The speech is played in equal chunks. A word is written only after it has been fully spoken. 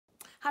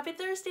Happy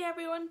Thursday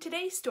everyone.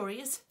 Today's story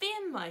is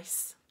Fame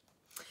Mouse.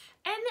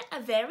 In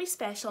a very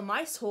special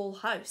mouse hole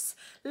house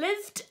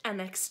lived an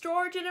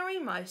extraordinary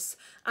mouse,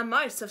 a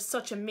mouse of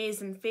such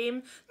amazing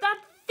fame that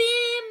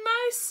Fame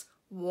Mouse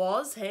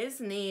was his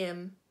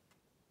name.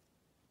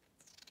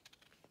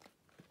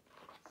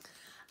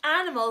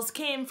 Animals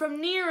came from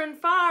near and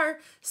far,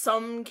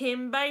 some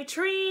came by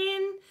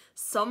train,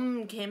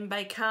 some came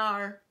by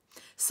car,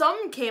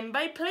 some came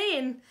by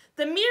plane.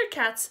 The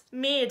meerkats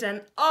made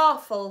an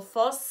awful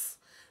fuss,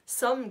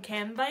 some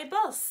came by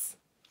bus.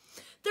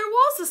 There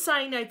was a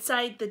sign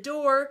outside the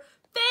door,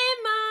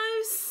 Fame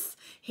Mouse,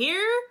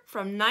 here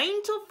from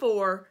 9 till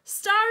 4,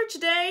 start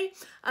today.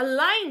 A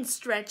line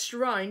stretched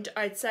round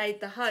outside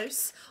the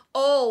house,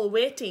 all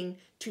waiting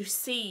to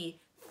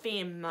see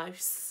Fame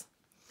Mouse.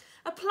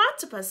 A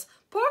platypus,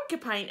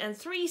 porcupine and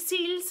 3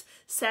 seals,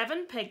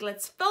 7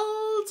 piglets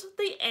filled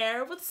the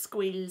air with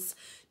squeals,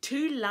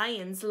 2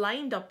 lions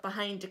lined up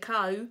behind a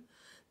cow.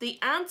 The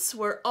ants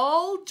were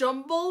all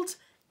jumbled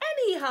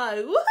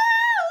anyhow.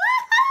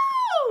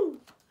 Woohoo!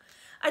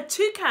 A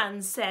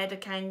toucan said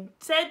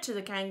to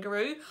the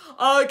kangaroo,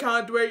 I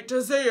can't wait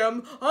to see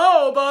him,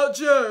 how about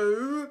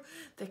you?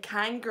 The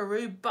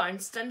kangaroo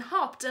bounced and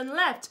hopped and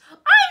leapt.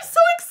 I'm so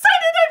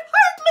excited I've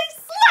hardly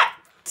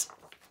slept!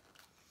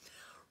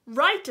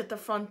 Right at the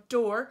front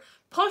door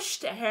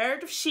pushed a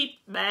herd of sheep,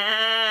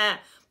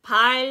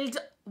 piled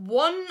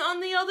one on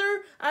the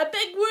other, a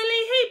big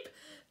woolly heap.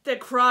 The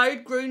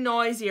crowd grew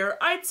noisier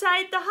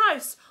outside the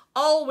house,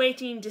 all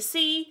waiting to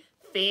see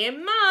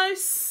Fame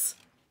Mouse.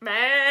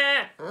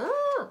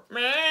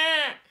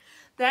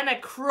 Then a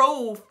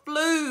crow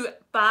flew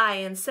by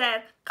and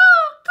said,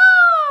 caw,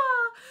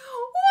 caw,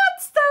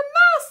 what's the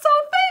mouse so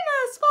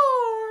famous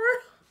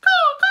for?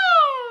 Caw,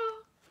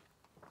 caw.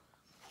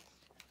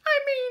 I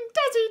mean,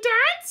 does he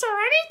dance or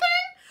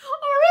anything?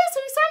 Or is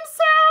he some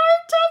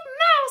sort of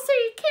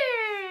mousy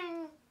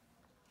king?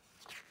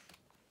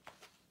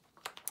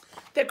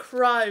 The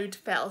crowd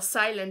fell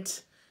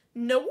silent.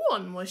 No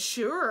one was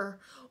sure.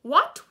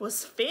 What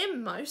was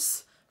Fame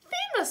Mouse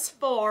famous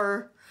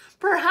for?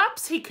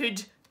 Perhaps he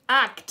could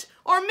act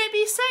or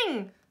maybe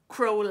sing.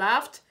 Crow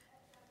laughed.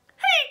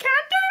 He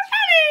can't do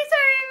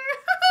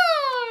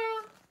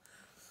anything!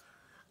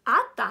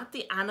 At that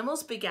the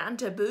animals began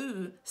to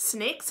boo.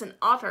 Snakes and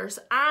otters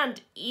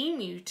and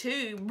emu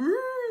too.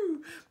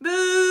 Boo!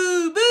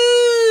 Boo!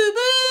 Boo!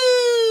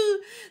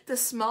 Boo! The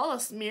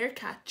smallest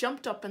meerkat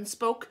jumped up and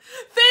spoke.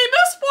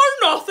 Famous for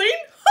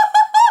nothing?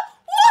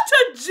 What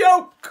a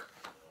joke!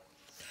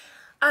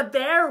 A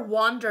bear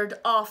wandered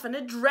off in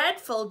a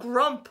dreadful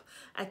grump.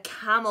 A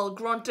camel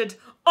grunted,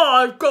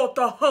 I've got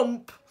the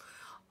hump.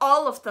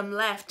 All of them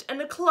left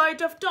in a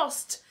cloud of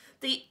dust.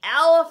 The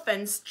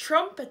elephants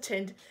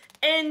trumpeted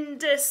in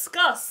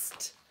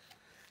disgust.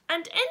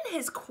 And in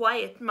his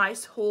quiet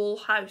mouse hole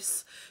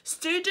house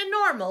stood a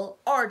normal,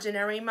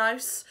 ordinary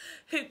mouse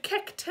who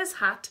kicked his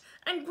hat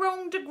and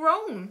groaned a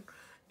groan.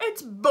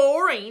 It's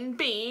boring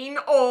being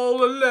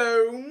all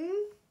alone.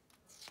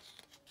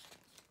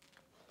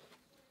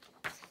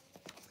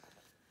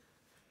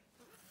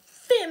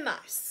 Fame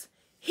Mouse,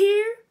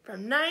 here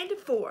from 9 to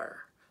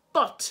 4,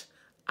 but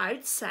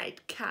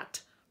outside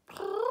cat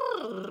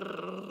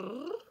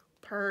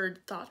purred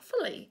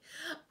thoughtfully.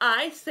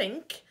 I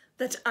think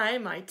that I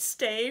might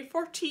stay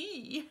for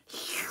tea.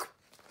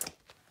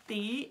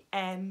 The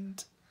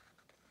end.